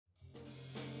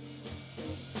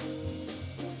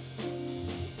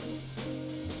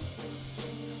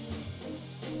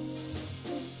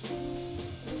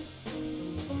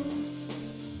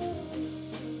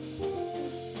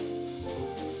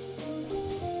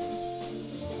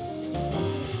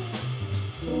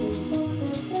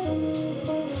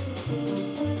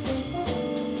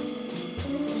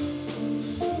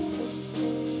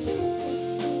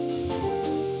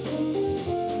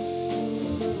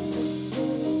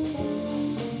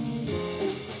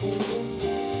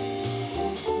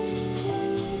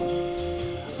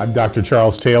I'm Dr.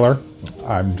 Charles Taylor.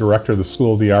 I'm Director of the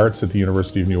School of the Arts at the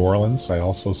University of New Orleans. I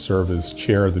also serve as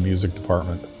Chair of the Music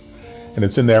Department. And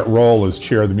it's in that role as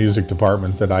Chair of the Music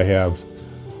Department that I have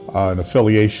an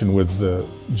affiliation with the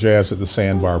Jazz at the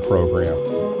Sandbar program.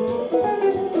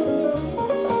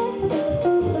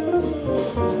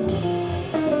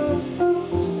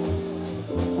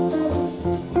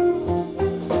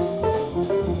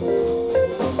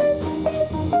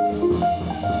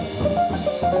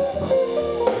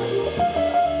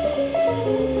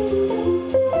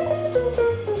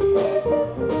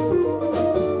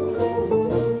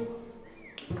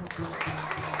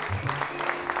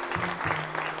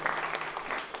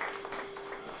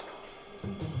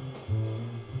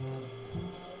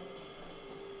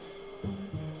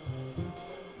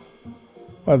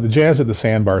 The Jazz at the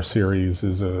Sandbar series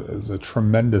is a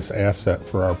tremendous asset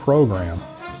for our program.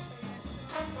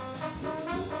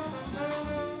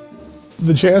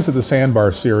 The Jazz at the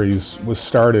Sandbar series was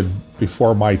started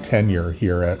before my tenure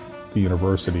here at the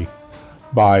university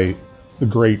by the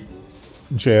great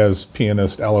jazz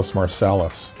pianist Ellis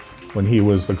Marsalis when he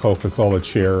was the Coca-Cola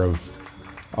Chair of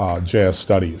Jazz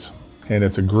Studies. And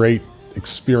it's a great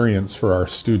experience for our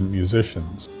student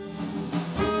musicians.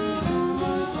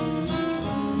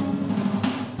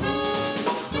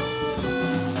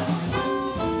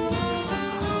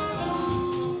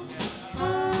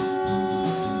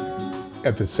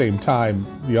 At the same time,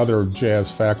 the other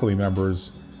jazz faculty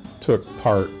members took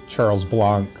part. Charles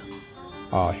Blanc,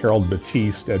 Harold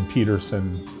Batiste, Ed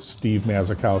Peterson, Steve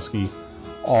Mazakowski,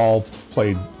 all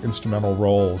played instrumental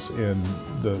roles in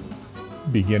the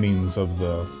beginnings of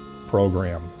the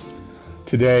program.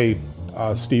 Today,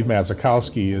 Steve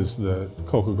Mazakowski is the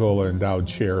Coca-Cola Endowed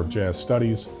Chair of Jazz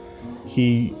Studies.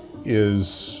 He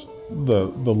is the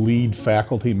lead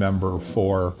faculty member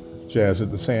for Jazz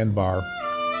at the Sandbar.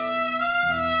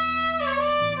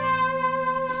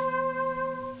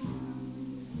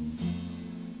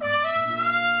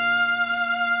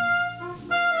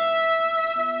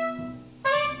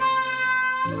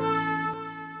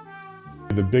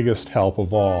 The biggest help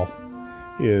of all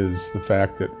is the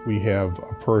fact that we have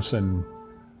a person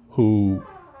who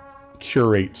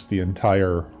curates the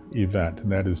entire event,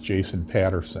 and that is Jason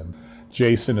Patterson.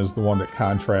 Jason is the one that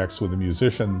contracts with the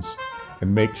musicians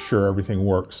and makes sure everything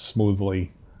works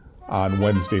smoothly on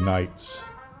Wednesday nights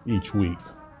each week.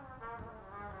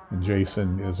 And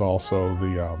Jason is also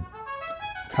the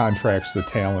contracts the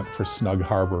talent for Snug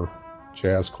Harbor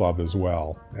Jazz Club as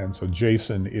well. And so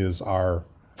Jason is our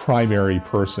primary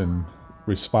person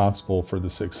responsible for the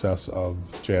success of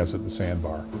Jazz at the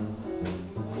Sandbar.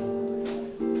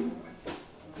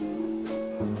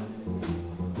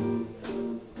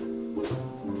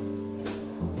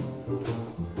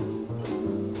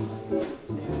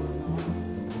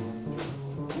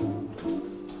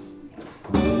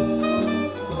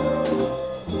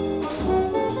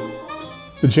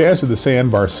 The Jazz at the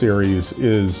Sandbar series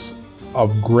is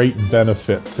of great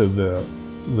benefit to the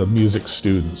music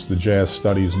students, the jazz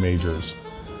studies majors.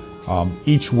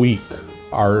 Each week,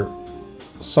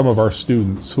 some of our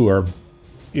students who are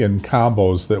in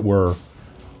combos that were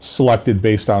selected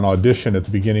based on audition at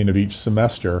the beginning of each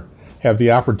semester have the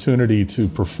opportunity to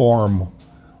perform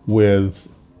with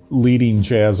leading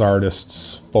jazz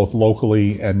artists, both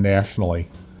locally and nationally.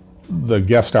 The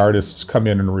guest artists come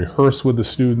in and rehearse with the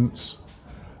students,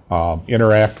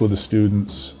 interact with the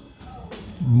students.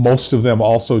 Most of them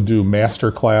also do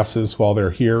master classes while they're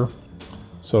here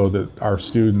so that our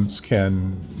students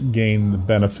can gain the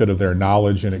benefit of their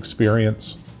knowledge and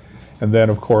experience. And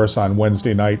then, of course, on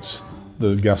Wednesday nights,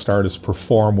 the guest artists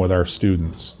perform with our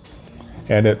students.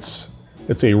 And it's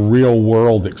a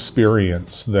real-world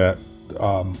experience that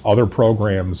other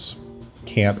programs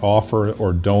can't offer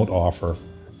or don't offer.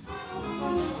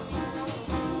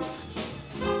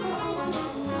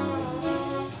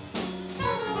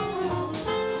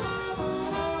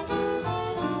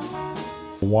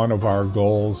 One of our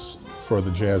goals for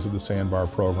the Jazz at the Sandbar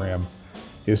program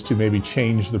is to maybe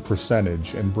change the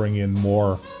percentage and bring in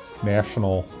more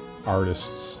national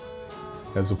artists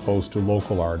as opposed to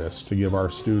local artists, to give our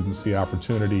students the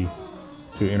opportunity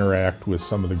to interact with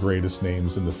some of the greatest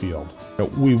names in the field.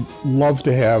 We love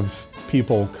to have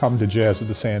people come to Jazz at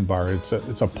the Sandbar. It's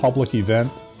a public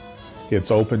event.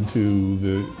 It's open to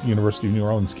the University of New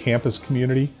Orleans campus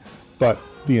community, but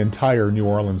the entire New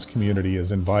Orleans community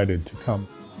is invited to come.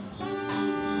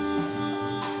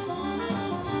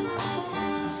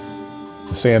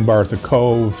 The Sandbar at the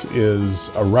Cove is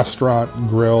a restaurant,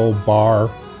 grill,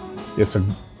 bar. It's a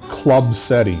club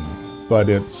setting, but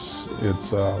it's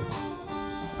a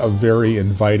very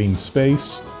inviting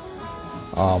space.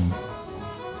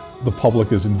 the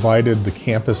public is invited, the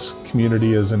campus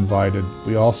community is invited.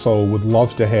 We also would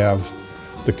love to have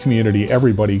the community,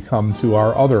 everybody, come to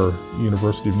our other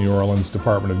University of New Orleans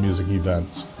Department of Music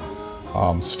events.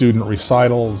 Student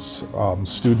recitals,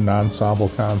 student ensemble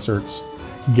concerts,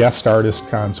 guest artist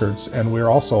concerts, and we're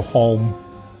also home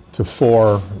to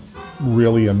 4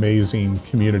 really amazing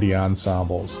community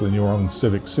ensembles: the New Orleans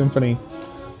Civic Symphony,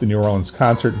 the New Orleans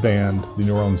Concert Band, the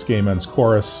New Orleans Gay Men's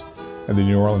Chorus, and the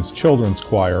New Orleans Children's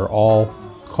Choir all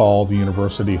call the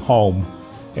university home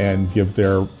and give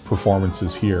their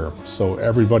performances here. So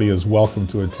everybody is welcome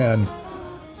to attend.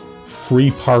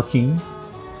 Free parking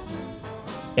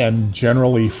and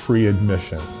generally free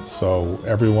admission. So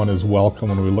everyone is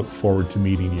welcome, and we look forward to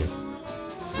meeting you.